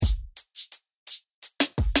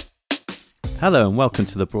Hello and welcome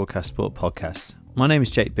to the Broadcast Sport podcast. My name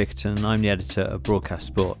is Jake Bickerton and I'm the editor of Broadcast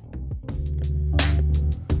Sport.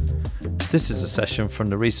 This is a session from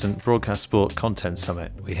the recent Broadcast Sport Content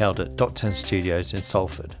Summit we held at Dot 10 Studios in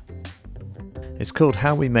Salford. It's called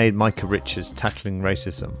How We Made Micah Richards Tackling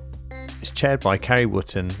Racism. It's chaired by Carrie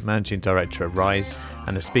Wotton, Managing Director of Rise,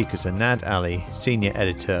 and the speakers are Nad Ali, Senior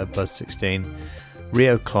Editor at Buzz16,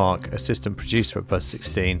 Rio Clark, Assistant Producer at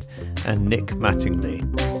Buzz16, and Nick Mattingly.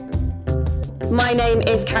 My name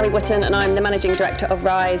is Carrie Wotton and I'm the Managing Director of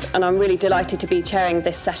Rise, and I'm really delighted to be chairing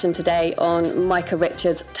this session today on Micah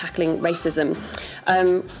Richards Tackling Racism.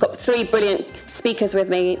 Got three brilliant speakers with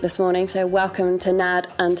me this morning, so welcome to Nad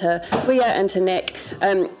and to Ria and to Nick.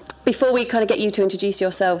 Before we kind of get you to introduce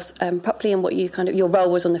yourselves properly and what you your role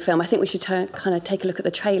was on the film, I think we should kind of take a look at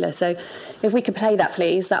the trailer. So if we could play that,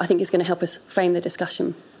 please, that I think is going to help us frame the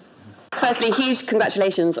discussion. Firstly, huge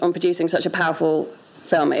congratulations on producing such a powerful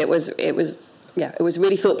film. It was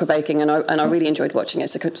really thought-provoking, and I really enjoyed watching it,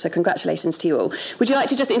 so congratulations to you all. Would you like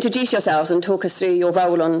to just introduce yourselves and talk us through your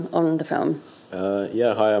role on the film?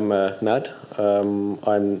 Hi, I'm Nad.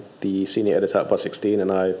 I'm the senior editor at Buzz16,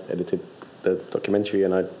 and I edited the documentary,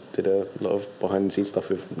 and I did a lot of behind-the-scenes stuff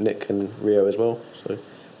with Nick and Rio as well. So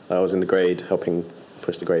I was in the grade, helping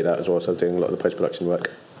push the grade out as well, so I was doing a lot of the post-production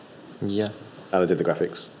work. Yeah. And I did the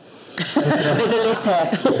graphics. There's a list here.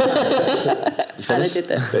 And I did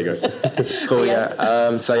this. There you go. Cool, yeah.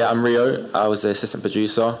 I'm Rio. I was the assistant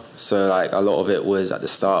producer. So, a lot of it was, at the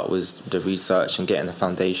start, was the research and getting the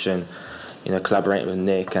foundation, collaborating with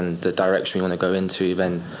Nick and the direction we want to go into,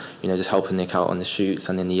 then, just helping Nick out on the shoots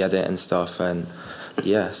and in the edit and stuff. And,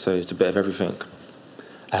 yeah, so it's a bit of everything.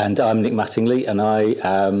 And I'm Nick Mattingly, and I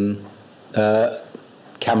am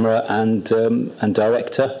camera and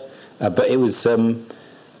director. But it was...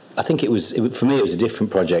 I think for me, it was a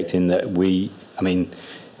different project in that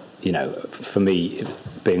for me,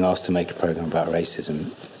 being asked to make a programme about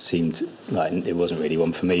racism seemed like it wasn't really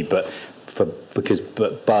one for me. But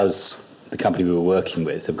Buzz, the company we were working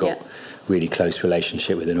with, have got really close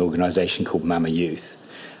relationship with an organisation called Mama Youth.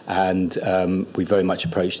 And we very much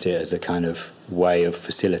approached it as a kind of way of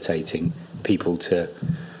facilitating people to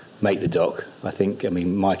make the doc.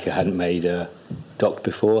 Micah hadn't made a doc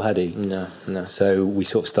before, had he? No. So we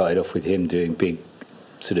sort of started off with him doing big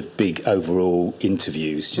overall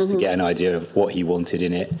interviews just to get an idea of what he wanted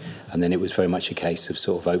in it, and then it was very much a case of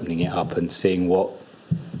sort of opening it up and seeing what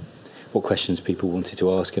questions people wanted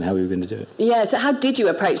to ask and how we were going to do it. Yeah, so how did you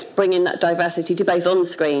approach bringing that diversity to both on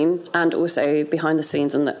screen and also behind the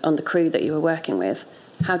scenes on the crew that you were working with?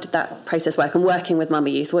 How did that process work? And working with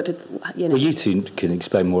Mama Youth, Well, you two can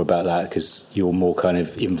explain more about that because you're more kind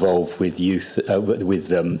of involved with youth,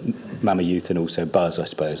 with Mama Youth and also Buzz, I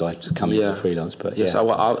suppose. I just come in as a freelance, but yeah. So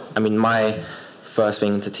my first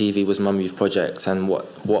thing into TV was Mama Youth Project, and what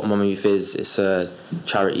Mama Youth is, it's a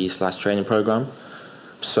charity/training program.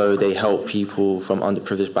 So they help people from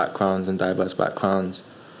underprivileged backgrounds and diverse backgrounds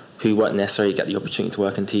who won't necessarily get the opportunity to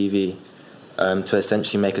work in TV to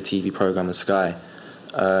essentially make a TV program on Sky.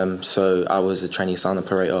 So I was a trainee sound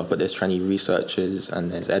operator, but there's trainee researchers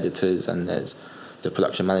and there's editors and there's the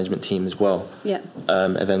production management team as well. Yeah.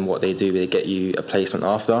 And then what they do, they get you a placement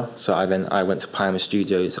after. So I went to Pioneer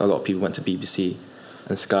Studios. A lot of people went to BBC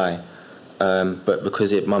and Sky. But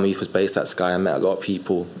because Mama Youth was based at Sky, I met a lot of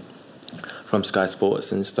people from Sky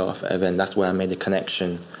Sports and stuff. And then that's where I made the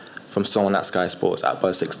connection from someone at Sky Sports at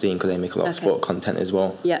Buzz16, because they make a lot of sport content as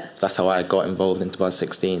well. Yeah. So that's how I got involved into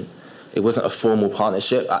Buzz16. It wasn't a formal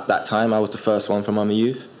partnership at that time. I was the first one from Mama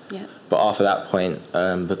Youth. Yeah. But after that point,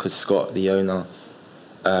 because Scott, the owner,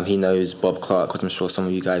 he knows Bob Clark, which I'm sure some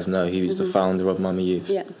of you guys know, he was the founder of Mama Youth.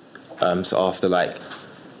 Yeah. So after,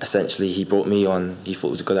 essentially he brought me on, he thought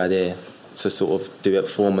it was a good idea to sort of do it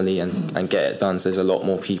formally and get it done. So there's a lot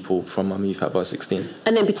more people from Mama Youth at Buzz16.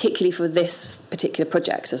 And then particularly for this particular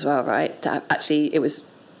project as well, right? That actually,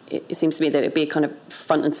 it seems to me that it'd be a kind of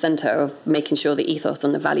front and centre of making sure the ethos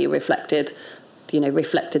and the value reflected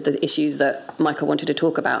the issues that Micah wanted to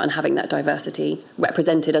talk about, and having that diversity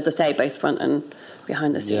represented, as I say, both front and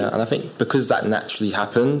behind the scenes. Yeah, and I think because that naturally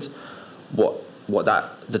happened,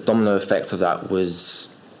 the domino effect of that was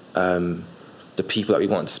the people that we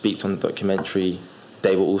wanted to speak to on the documentary,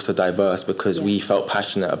 they were also diverse because we felt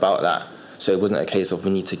passionate about that. So it wasn't a case of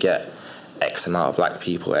we need to get X amount of black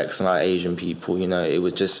people, X amount of Asian people, it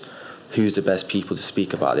was just who's the best people to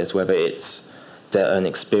speak about this, whether it's their own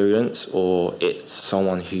experience or it's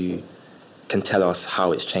someone who can tell us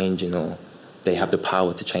how it's changing or they have the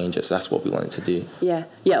power to change it. So that's what we wanted to do. Yeah,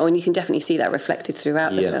 and you can definitely see that reflected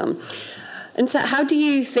throughout the film. And so how do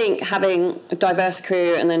you think having a diverse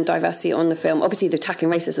crew and then diversity on the film, obviously they're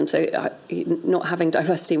tackling racism, so not having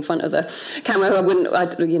diversity in front of the camera,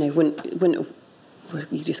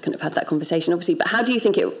 you just couldn't have had that conversation, obviously. But how do you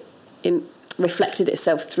think it reflected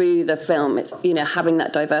itself through the film? It's, having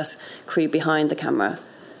that diverse crew behind the camera.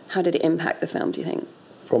 How did it impact the film, do you think?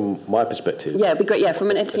 From my perspective? Yeah, it'd be great, yeah,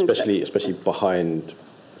 from an editing perspective. Especially behind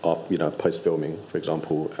our, post-filming, for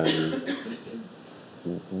example, and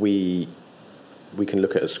we can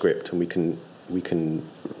look at a script and we can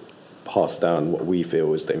pass down what we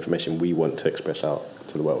feel is the information we want to express out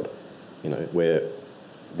to the world.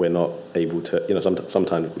 We're not able to.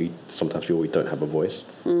 Sometimes feel we don't have a voice,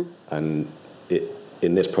 and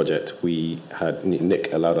in this project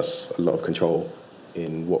Nick allowed us a lot of control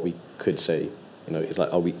in what we could say. It's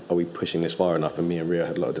like, are we pushing this far enough? And me and Rio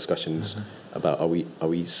had a lot of discussions about are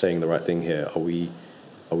we saying the right thing here? Are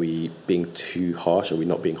we being too harsh? Are we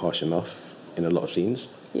not being harsh enough in a lot of scenes?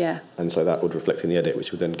 Yeah. And so that would reflect in the edit,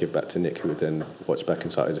 which would then give back to Nick, who would then watch back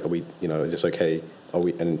and say, are we, is this okay? Are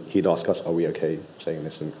we? And he'd ask us, are we okay saying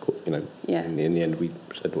this? And in the end, we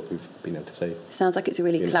said what we've been able to say. Sounds like it's a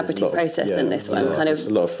really collaborative process in this one. It's a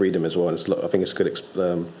lot of freedom as well, and I think it's good.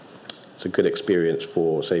 It's a good experience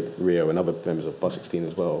for, say, Rio and other members of Buzz16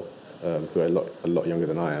 as well, who are a lot younger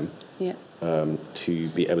than I am. Yeah. To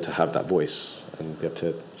be able to have that voice and be able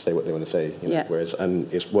to say what they want to say. Yeah. Whereas,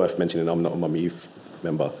 and it's worth mentioning, I'm not a Mum Youth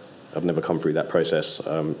member. I've never come through that process.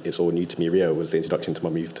 It's all new to me. Rio was the introduction to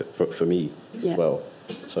Mum Youth for me as well.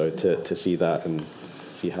 So to see that and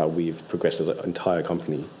see how we've progressed as an entire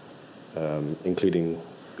company, including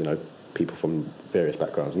people from various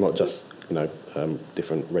backgrounds, not just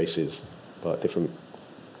different races, but different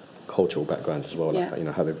cultural backgrounds as well. Like,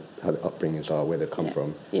 how the upbringings are, where they've come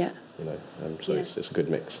from. Yeah. It's a good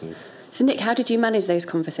mix. So Nick, how did you manage those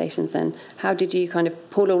conversations then? How did you kind of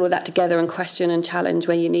pull all of that together and question and challenge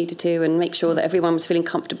where you needed to, and make sure that everyone was feeling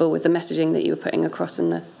comfortable with the messaging that you were putting across in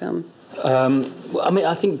the film?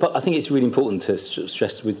 I think it's really important to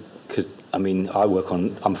stress because I'm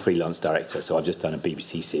a freelance director, so I've just done a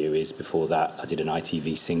BBC series. Before that, I did an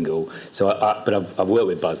ITV single. So, but I've worked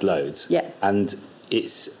with Buzz loads. Yeah. And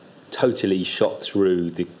it's totally shot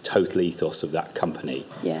through the total ethos of that company.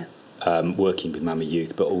 Yeah. Working with Mama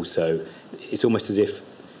Youth, but also it's almost as if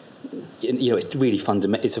it's really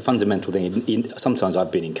fundamental. It's a fundamental thing. Sometimes I've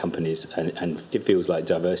been in companies and it feels like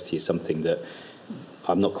diversity is something that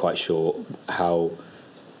I'm not quite sure how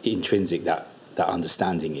intrinsic that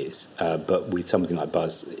understanding is. But with something like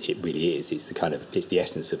Buzz, it really is. It's the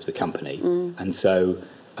essence of the company, and so.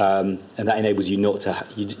 And that enables you not to.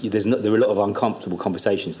 There are a lot of uncomfortable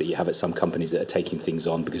conversations that you have at some companies that are taking things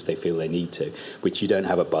on because they feel they need to, which you don't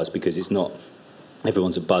have at Buzz because it's not.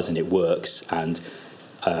 Everyone's at Buzz and it works, and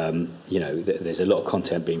there's a lot of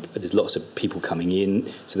content there's lots of people coming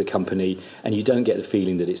in to the company, and you don't get the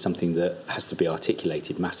feeling that it's something that has to be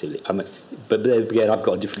articulated massively. But then again, I've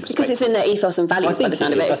got a different perspective. Because it's in their ethos and values by the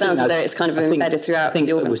sound of it. It sounds as though it's kind of embedded throughout. I think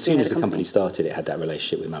as soon as the company started, it had that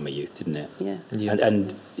relationship with Mama Youth, didn't it? Yeah.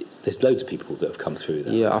 And there's loads of people that have come through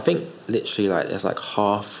that. Yeah, I think literally there's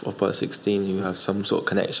half of Buzz16 who have some sort of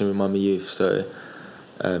connection with Mama Youth, so...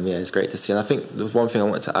 it's great to see. And I think there was one thing I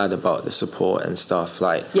wanted to add about the support and stuff.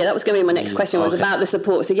 That was going to be my next question, was about the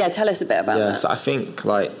support. So, tell us a bit about that. Yeah, so I think,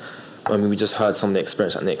 we just heard some of the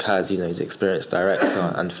experience that Nick has. He's an experienced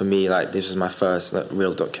director. And for me, this was my first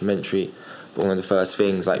real documentary. But one of the first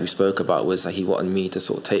things, we spoke about was he wanted me to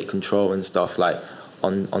sort of take control and stuff,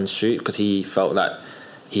 on shoot, because he felt that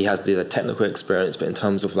he has the technical experience, but in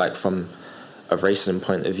terms of, from a racism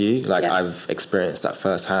point of view, I've experienced that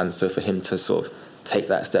firsthand. So for him to sort of take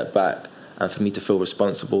that step back and for me to feel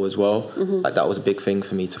responsible as well, that was a big thing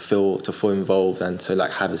for me to feel involved and to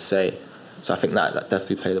have a say. So I think that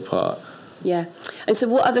definitely played a part. Yeah. And so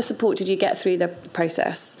what other support did you get through the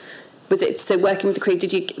process? Was it working with the crew?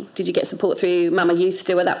 Did you get support through Mama Youth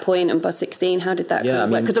still at that point and Buzz16? How did that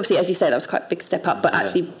work? Because obviously, as you say, that was quite a big step up, but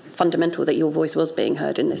actually fundamental that your voice was being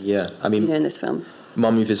heard in this. Yeah, in this film.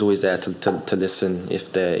 Mama Youth is always there to listen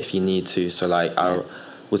if you need to. So I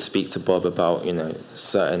would speak to Bob about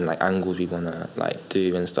certain angles we want to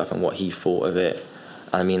do and stuff and what he thought of it.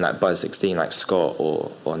 And Buzz16, Scott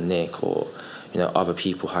or Nick or other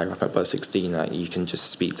people higher up at Buzz16, you can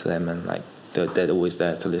just speak to them and they're always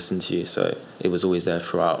there to listen to you. So it was always there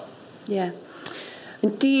throughout. Yeah.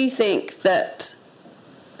 And do you think that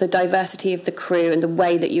the diversity of the crew and the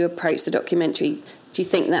way that you approach the documentary, do you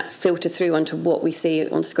think that filtered through onto what we see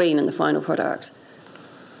on screen in the final product?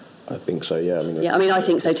 I think so, yeah. I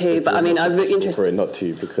think so too, but I'm really interested. For it not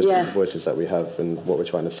to, because of the voices that we have and what we're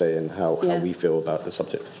trying to say and how we feel about the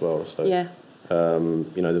subject as well. So,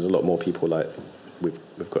 There's a lot more people like we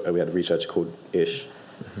had a researcher called Ish,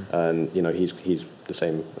 and he's the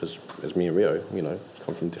same as me and Rio.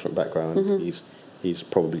 Come from a different background. He's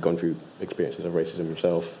probably gone through experiences of racism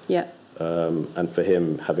himself. Yeah. And for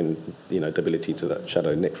him, having the ability to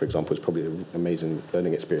shadow Nick, for example, is probably an amazing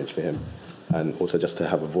learning experience for him. And also just to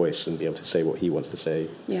have a voice and be able to say what he wants to say,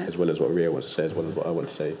 as well as what Rio wants to say, as well as what I want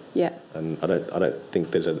to say. Yeah. And I don't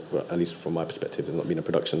think there's at least from my perspective, there's not been a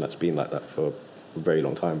production that's been like that for a very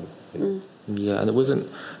long time. Yeah, and it wasn't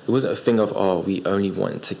a thing of we only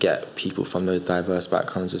wanted to get people from those diverse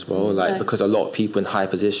backgrounds as well. Because a lot of people in high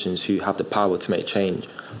positions who have the power to make change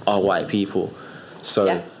are white people.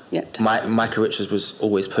 So Micah Richards was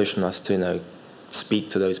always pushing us to speak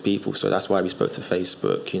to those people. So that's why we spoke to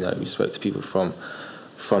Facebook. We spoke to people from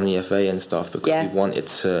the FA and stuff, because we wanted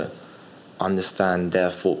to understand their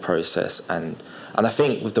thought process. And I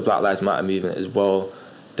think with the Black Lives Matter movement as well,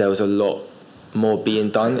 there was a lot more being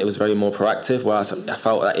done. It was very more proactive, whereas I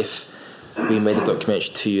felt that if we made a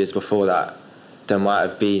documentary 2 years before that, there might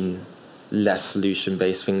have been less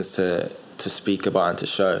solution-based things to speak about and to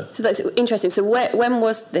show. So that's interesting. So when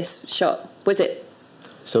was this shot? Was it?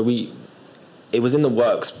 So it was in the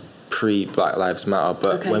works pre-Black Lives Matter,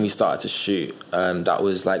 but when we started to shoot, that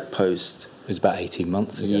was post. It was about 18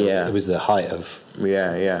 months ago. Yeah. It was the height of quite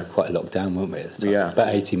a lockdown, weren't we, at the time? Yeah. About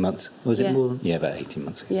 18 months. Was it more than? Yeah, about 18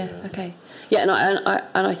 months ago. Yeah, okay. Yeah,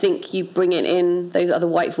 and I think you bringing in those other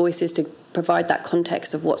white voices to provide that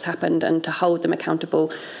context of what's happened and to hold them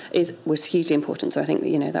accountable was hugely important. So I think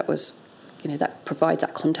that was, that provides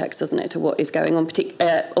that context, doesn't it, to what is going on,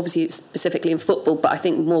 obviously specifically in football, but I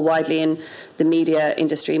think more widely in the media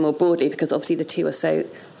industry more broadly, because obviously the two are so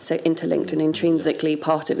interlinked and intrinsically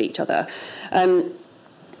part of each other.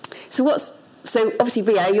 So obviously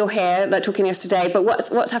Rio, you're here, talking to us today, but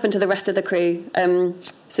what's happened to the rest of the crew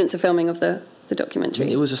since the filming of the documentary?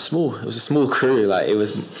 It was a small crew. It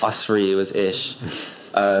was us three. It was Ish.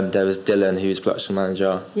 There was Dylan, who's production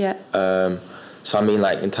manager. Yeah. So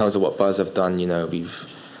in terms of what Buzz have done,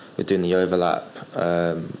 we're doing the overlap.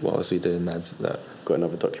 What else are we doing? Got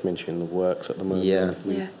another documentary in the works at the moment. Yeah.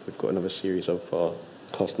 We've got another series of our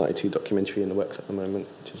Class 92 documentary in the works at the moment,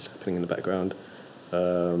 which is happening in the background.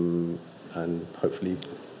 And hopefully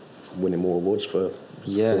winning more awards for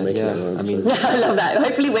making it. I love that.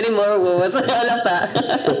 Hopefully winning more awards. I love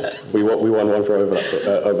that. we won one for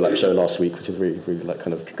overlap show last week, which is really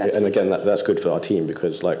and again that's good for our team,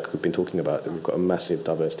 because we've been talking about, we've got a massive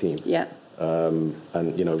diverse team. Yeah. And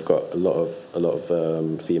we've got a lot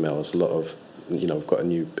of females, we've got a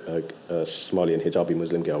new Somali and hijabi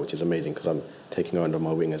Muslim girl, which is amazing, because I'm taking her under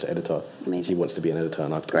my wing as editor. Amazing. She wants to be an editor,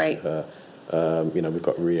 and I've talked to her. We've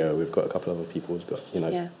got Rio, we've got a couple of other people who've got,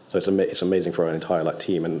 so it's amazing for our entire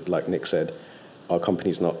team. And like Nick said, our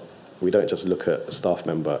company's we don't just look at a staff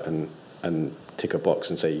member and tick a box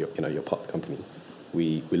and say you're part of the company.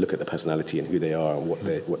 We look at the personality and who they are and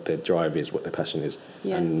what their drive is, what their passion is.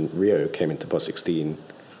 Yeah. And Rio came into Buzz16,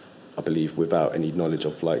 I believe, without any knowledge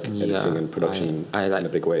of editing and production in a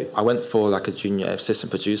big way. I went for a junior assistant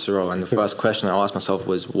producer role, and the first question I asked myself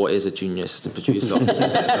was, what is a junior assistant producer?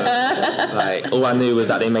 So, all I knew was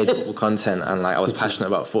that they made football content, and I was passionate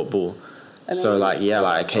about football. Amazing. So I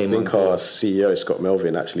came. I think our CEO Scott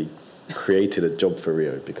Melvin actually created a job for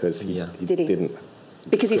Rio, because he didn't.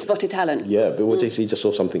 Because he spotted talent. Yeah, but he just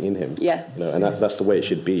saw something in him. Yeah. And that's the way it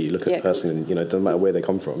should be. You look at the person, and it doesn't matter where they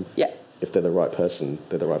come from. Yeah. If they're the right person,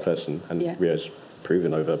 they're the right person. And Rio's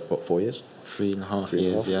proven over, 4 years? 3.5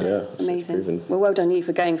 years, yeah. Amazing. Well done you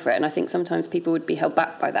for going for it. And I think sometimes people would be held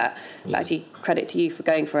back by that. But actually, credit to you for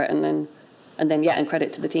going for it, and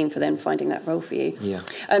credit to the team for then finding that role for you. Yeah.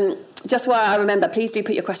 Just while I remember, please do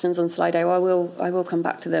put your questions on Slido. I will come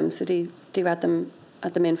back to them. So do add them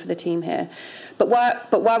in for the team here. But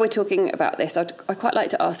while we're talking about this, I'd quite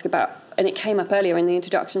like to ask about, and it came up earlier in the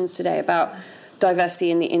introductions today, about diversity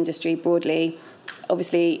in the industry broadly.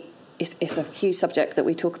 Obviously, it's a huge subject that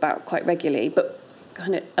we talk about quite regularly, but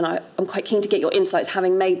I'm quite keen to get your insights,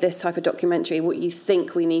 having made this type of documentary, what you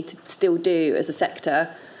think we need to still do as a sector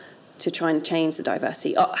to try and change the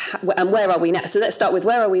diversity, and where are we now? So let's start with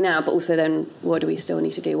where are we now, but also then what do we still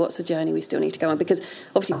need to do? What's the journey we still need to go on? Because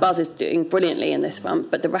obviously Buzz is doing brilliantly in this front,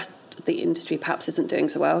 but the rest of the industry perhaps isn't doing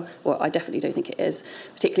so well. Well, I definitely don't think it is,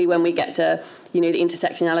 particularly when we get to the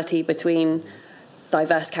intersectionality between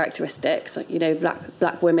diverse characteristics,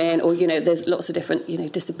 black women, or there's lots of different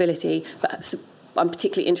disability. But I'm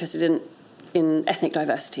particularly interested in ethnic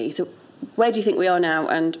diversity. So where do you think we are now,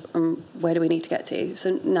 and where do we need to get to?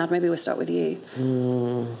 So Nad, maybe we'll start with you.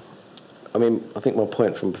 I think my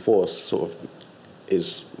point from before sort of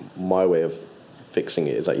is my way of fixing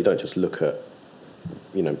it, is that you don't just look at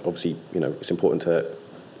obviously, it's important to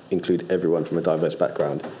include everyone from a diverse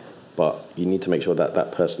background, but you need to make sure that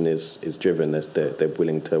that person is driven, they're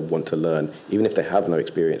willing to want to learn, even if they have no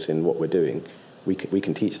experience in what we're doing. We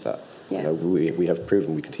can teach that. Yeah. We have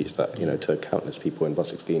proven we can teach that, to countless people in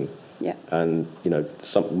Buzz16. Yeah. And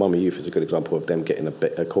some Mama Youth is a good example of them getting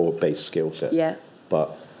a core base skill set. Yeah.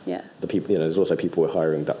 But the people, there's also people we're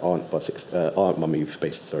hiring that aren't Mama Youth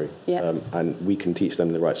based. Sorry. Yeah. And we can teach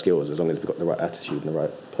them the right skills as long as we've got the right attitude and the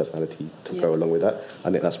right personality to go along with that. I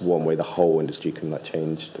think that's one way the whole industry can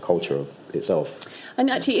change the culture of itself. And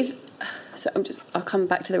actually, I'll come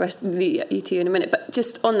back to the rest of the ETU in a minute. But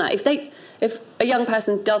just on that, if a young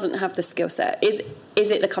person doesn't have the skill set, is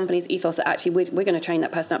it the company's ethos that actually we're going to train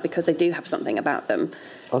that person up because they do have something about them?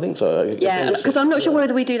 I think so. Yeah, because I'm not sure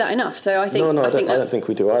whether we do that enough. So I think I don't think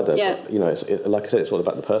we do either. Yeah. But, like I said, it's all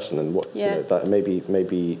about the person and what that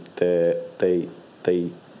maybe they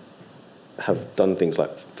have done things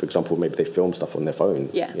like, for example, maybe they film stuff on their phone.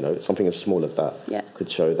 Yeah. Something as small as that could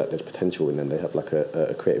show that there's potential, and then they have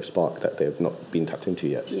a creative spark that they've not been tapped into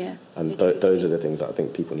yet. Yeah. And those are the things that I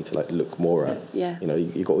think people need to look more at. Yeah.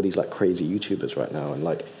 You've got all these crazy YouTubers right now, and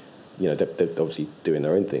they're obviously doing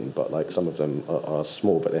their own thing, but some of them are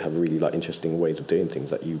small, but they have really interesting ways of doing things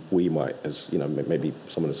that we might, as maybe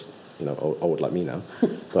someone as old like me now,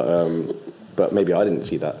 but maybe I didn't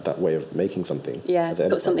see that way of making something. Yeah,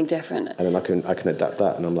 got something different. And then I can adapt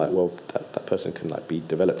that, and I'm like, well, that person can be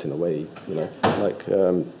developed in a way,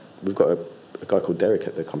 we've got a guy called Derek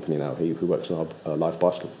at the company now, who works on our live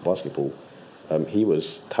basketball. He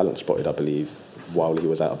was talent spotted, I believe, while he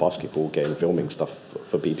was at a basketball game filming stuff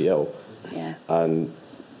for BBL. Yeah. And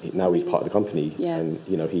now he's part of the company. Yeah. And,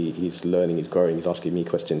 he's learning, he's growing, he's asking me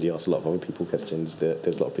questions, he asks a lot of other people questions. There's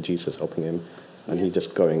a lot of producers helping him. And he's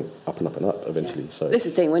just going up and up and up eventually. So this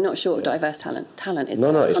is the thing, we're not short of diverse talent. Talent is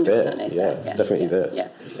no, it's there. It's definitely there. Yeah.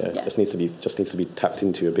 It just needs to be tapped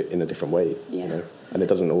into a bit in a different way. Yeah. And it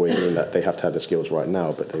doesn't always mean that they have to have the skills right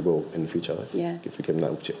now, but they will in the future. If we give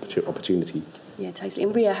them that opportunity. Yeah, totally.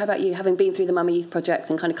 And Ria, how about you? Having been through the Mama Youth project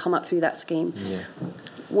and kind of come up through that scheme,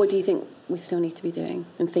 what do you think we still need to be doing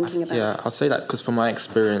and thinking about? Yeah, I'll say that because from my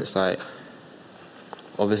experience,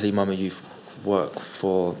 obviously Mama Youth work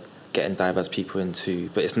for getting diverse people into,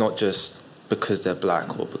 but it's not just because they're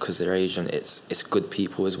black or because they're Asian, it's good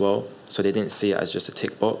people as well. So they didn't see it as just a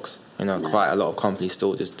tick box. Quite a lot of companies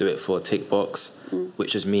still just do it for a tick box,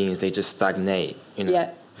 which just means they just stagnate,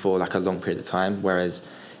 for a long period of time. Whereas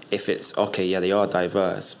if it's, they are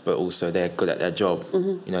diverse, but also they're good at their job,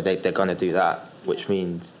 they're going to do that, which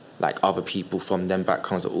means other people from them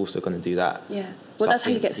backgrounds are also going to do that. Yeah. Well, that's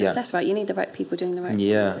how you get success, right? You need the right people doing the right things.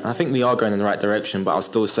 Yeah, I think we are going in the right direction, but I'll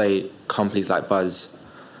still say companies like Buzz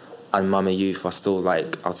and Mama Youth are still,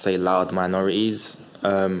 I'd say, loud minorities.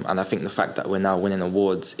 And I think the fact that we're now winning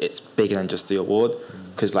awards, it's bigger than just the award.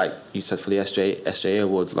 Because like you said, for the SJA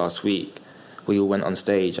Awards last week, we all went on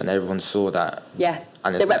stage and everyone saw that. Yeah,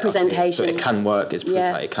 and the representation. So it can work, it's proof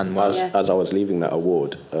that it can work. As I was leaving that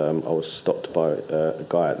award, I was stopped by a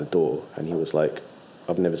guy at the door, and he was like,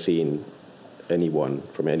 I've never seen anyone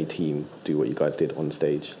from any team do what you guys did on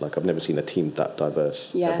stage. I've never seen a team that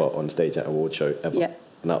diverse ever on stage at an award show, ever. Yeah.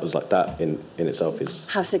 And that was that in itself is...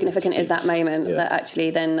 How significant is that moment that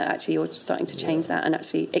actually you're starting to change that, and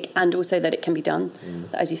and also that it can be done.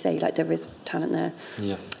 That, as you say, there is talent there.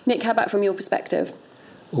 Yeah. Nick, how about from your perspective?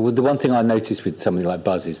 Well, the one thing I noticed with something like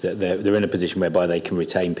Buzz is that they're in a position whereby they can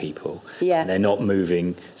retain people. Yeah. And they're not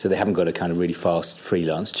moving, so they haven't got a kind of really fast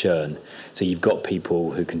freelance churn. So you've got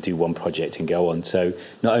people who can do one project and go on. So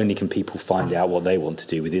not only can people find out what they want to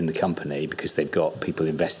do within the company because they've got people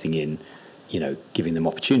investing in, giving them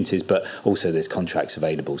opportunities, but also there's contracts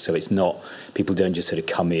available. So it's not, people don't just sort of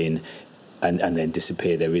come in and then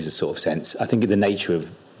disappear. There is a sort of sense, I think, of the nature of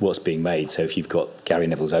what's being made. So if you've got Gary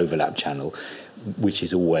Neville's Overlap channel, which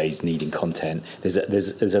is always needing content, there's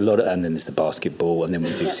a lot of, and then there's the basketball, and then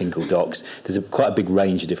we do single docs. There's quite a big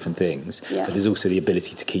range of different things, but there's also the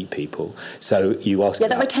ability to keep people. So you ask,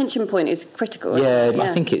 that retention point is critical. Yeah,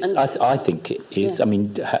 I think it's. I think it is. I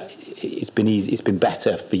mean, it's been easy. It's been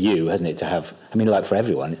better for you, hasn't it, to have? I mean, for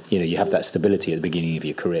everyone, you have that stability at the beginning of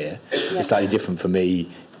your career. It's slightly different for me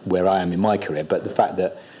where I am in my career, but the fact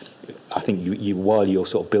that I think you while you're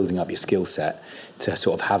sort of building up your skill set, to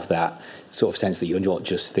sort of have that sort of sense that you're not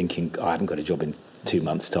just thinking, I haven't got a job in 2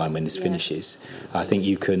 months' time when this finishes. I think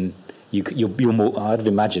you're more. I'd have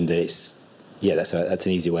imagined that it's. Yeah, that's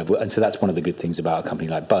an easy way of working. And so that's one of the good things about a company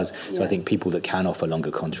like Buzz. So I think people that can offer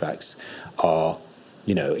longer contracts are,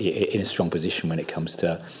 in a strong position when it comes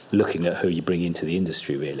to looking at who you bring into the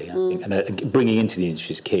industry, really. I think. And bringing into the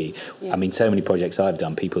industry is key. Yeah. I mean, so many projects I've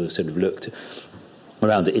done, people have sort of looked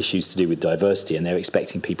around the issues to do with diversity, and they're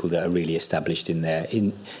expecting people that are really established in their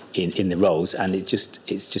in the roles, and it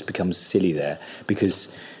just becomes silly there because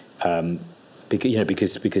that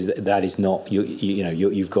is not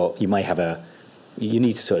you may have you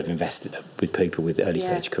need to sort of invest with people with early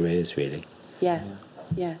stage careers, really. Yeah.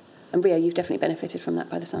 And Rio, you've definitely benefited from that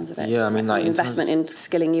by the sounds of it. Yeah, I mean, like investment in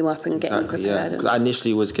skilling you up and getting quicker. Yeah, because I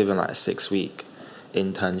initially was given like a 6-week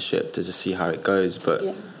internship to just see how it goes,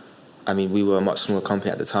 but I mean, we were a much smaller company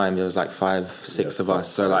at the time. There was like 5-6 of us,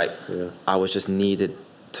 so like I was just needed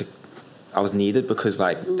because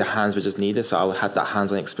like the hands were just needed. So I had that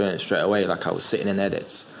hands-on experience straight away. Like I was sitting in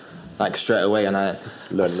edits, like straight away, and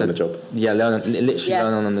learning on the job. Yeah, literally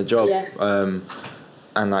learning on the job. Yeah.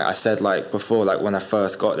 And like I said, like before, like when I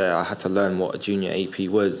first got there, I had to learn what a junior AP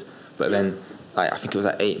was. But then, like I think it was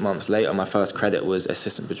like 8 months later, my first credit was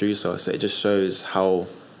assistant producer. So it just shows how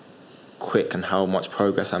quick and how much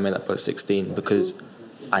progress I made at Buzz16 because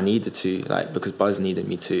I needed to, like because Buzz needed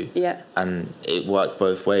me to. Yeah. And it worked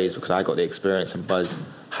both ways because I got the experience and Buzz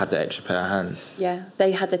had the extra pair of hands. Yeah,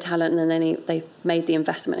 they had the talent, and then they made the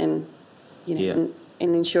investment in,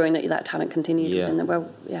 in ensuring that talent continued. Yeah.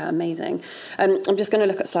 Amazing. I'm just going to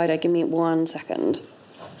look at Slido. Give me 1 second.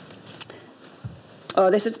 Oh,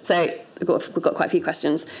 this is we've got quite a few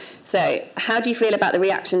questions. So, how do you feel about the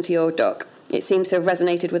reaction to your doc? It seems to have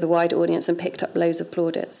resonated with a wide audience and picked up loads of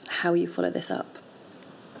plaudits. How will you follow this up?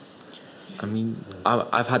 I mean,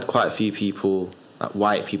 I've had quite a few people, like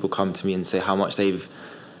white people, come to me and say how much they've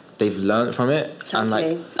learned from it.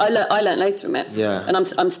 Absolutely. And like I learned loads from it. Yeah. And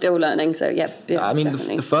I'm still learning. So yeah. I mean,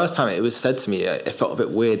 the first time it was said to me, it felt a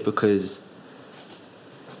bit weird because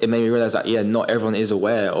it made me realise that not everyone is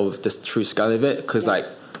aware of the true scale of it. Because like,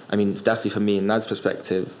 I mean, definitely for me in Nad's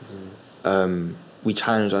perspective, we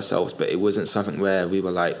challenged ourselves, but it wasn't something where we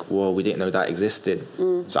were like, whoa, we didn't know that existed.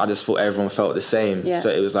 So I just thought everyone felt the same. Yeah. So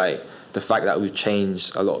it was like the fact that we've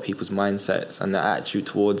changed a lot of people's mindsets and their attitude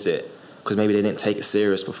towards it. Because maybe they didn't take it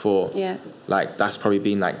serious before. Yeah. Like, that's probably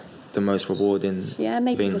been, like, the most rewarding it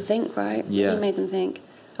made people think, right? Yeah. It made them think.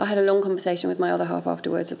 I had a long conversation with my other half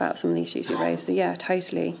afterwards about some of the issues you raised. So, yeah,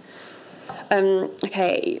 totally.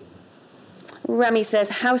 Okay. Rami says,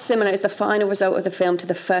 how similar is the final result of the film to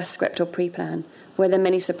the first script or pre-plan? Were there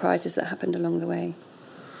many surprises that happened along the way?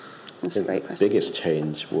 That's a great question. The biggest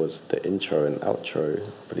change was the intro and outro.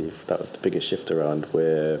 I believe that was the biggest shift around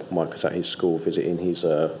where Mike was at his school visiting his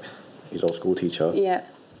old school teacher. Yeah.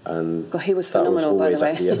 And God, he was phenomenal, by the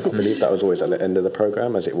way. I believe that was always at the end of the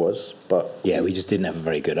programme, as it was. But yeah, we just didn't have a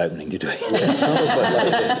very good opening, did we?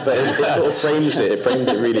 Yeah. But it sort of framed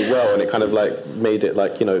it really well, and it kind of like made it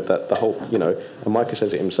like, that the whole, and Micah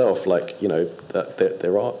says it himself, like, that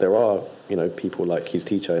there are people like his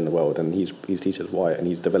teacher in the world, and his teacher's white, and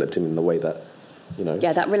he's developed him in the way that,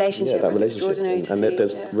 that relationship was extraordinary to see. And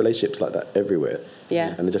there's relationships like that everywhere.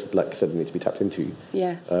 Yeah. And they just, like I said, need to be tapped into.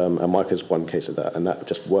 Yeah. And Micah's one case of that, and that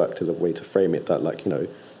just worked as a way to frame it that, like,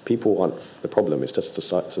 people aren't the problem. It's just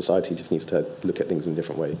society just needs to look at things in a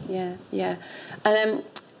different way. Yeah, yeah. And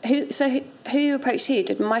who approached you?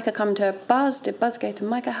 Did Micah come to Buzz? Did Buzz go to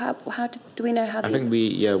Micah? Do we know how? I think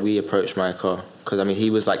we approached Micah because I mean he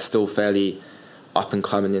was like still fairly up and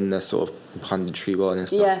coming in the sort of punditry world and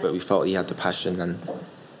stuff, but we felt he had the passion and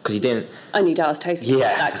because he didn't. And he does totally.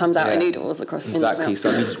 Yeah, that comes out in noodles across. Exactly.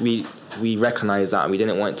 So we recognised that and we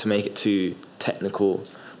didn't want to make it too technical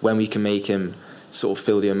when we can make him sort of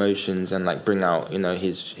feel the emotions and like bring out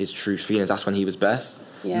his true feelings. That's when he was best.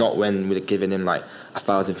 Yeah. Not when we're giving him like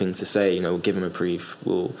 1,000 things to say. We'll give him a brief.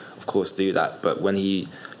 We'll of course do that. But when he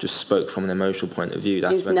just spoke from an emotional point of view,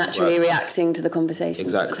 that's he's when naturally reacting to the conversation.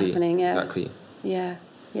 Exactly. That's happening. Yeah. Exactly. Yeah.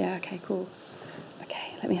 Yeah. Okay. Cool.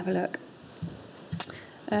 Okay. Let me have a look.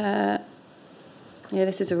 Yeah,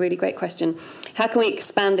 this is a really great question. How can we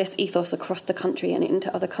expand this ethos across the country and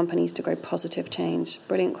into other companies to grow positive change?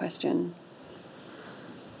 Brilliant question.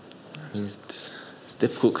 I mean, it's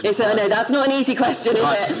difficult. No, that's not an easy question, is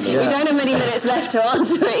it? Yeah. We don't have many minutes left to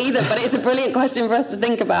answer it either, but it's a brilliant question for us to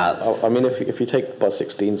think about. I mean, if you take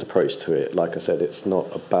Buzz16's approach to it, like I said, it's not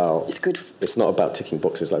about ticking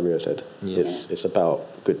boxes, like Rio said. Yeah. It's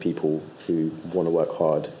about good people who want to work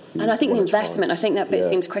hard. And I think the investment, I think that bit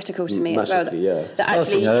seems critical to me massively, as well. That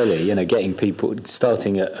starting early, getting people,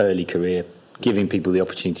 starting at early career, giving people the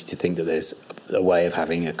opportunity to think that there's a way of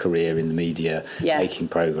having a career in the media, making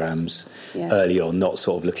programmes early on, not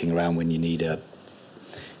sort of looking around when you need a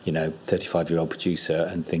 35-year-old producer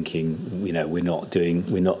and thinking,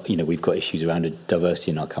 we've got issues around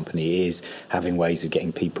diversity in our company. It is having ways of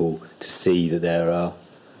getting people to see that there are,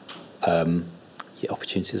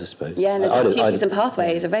 opportunities, I suppose. Yeah, and there's opportunities and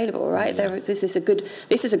pathways available, right? Yeah. This is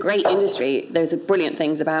a great industry. There's brilliant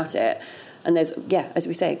things about it. And there's, as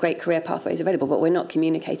we say, great career pathways available, but we're not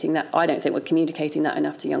communicating that. I don't think we're communicating that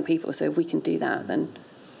enough to young people. So if we can do that, then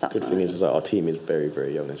that's good thing is that our team is very,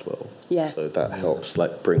 very young as well. Yeah. So that helps,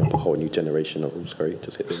 like, bring up a whole new generation of,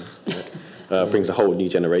 brings a whole new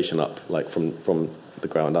generation up, like, from the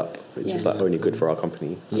ground up, which is, like, only good for our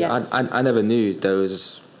company. Yeah, I never knew there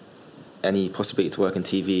was any possibility to work in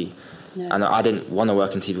TV. No. And I didn't want to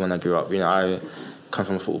work in TV when I grew up. You know, I come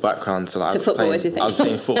from a football background, so like, football is your thing. I was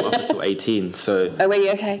playing football up until 18. So were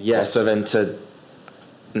you okay? Yeah, so then to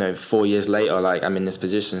 4 years later, like, I'm in this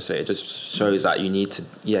position, so it just shows that you need to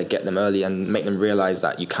get them early and make them realise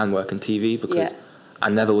that you can work in TV, because I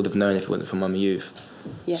never would have known if it wasn't for Mummy Youth.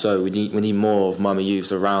 Yeah. So we need more of Mummy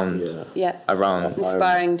Youths around. Around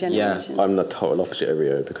inspiring generations. I'm the total opposite of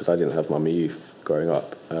Rio, because I didn't have Mummy Youth growing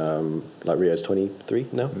up. Like, Rio's 23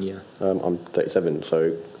 now. Yeah. I'm 37,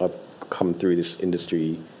 so I've come through this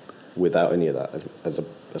industry without any of that as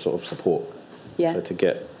a sort of support. Yeah. So to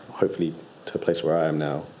get, hopefully, to a place where I am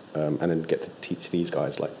now, and then get to teach these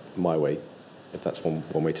guys, like, my way, if that's one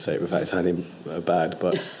way to say it without sounding bad,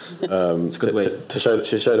 but it's a good way. To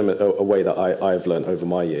show them a way that I've learned over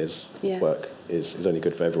my years' work is only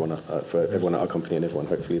good for everyone at our company, and everyone,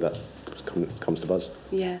 hopefully, that comes to Buzz.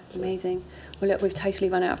 Yeah, amazing. Well, look, we've totally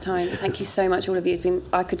run out of time. Thank you so much, all of you.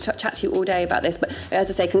 I could chat to you all day about this, but as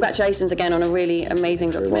I say, congratulations again on a really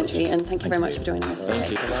amazing documentary, and thank you very much for joining us.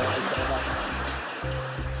 Thank you.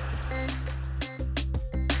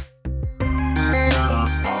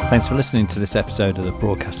 Thanks for listening to this episode of the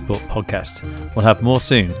Broadcast Sport Podcast. We'll have more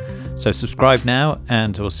soon, so subscribe now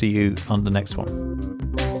and we'll see you on the next one.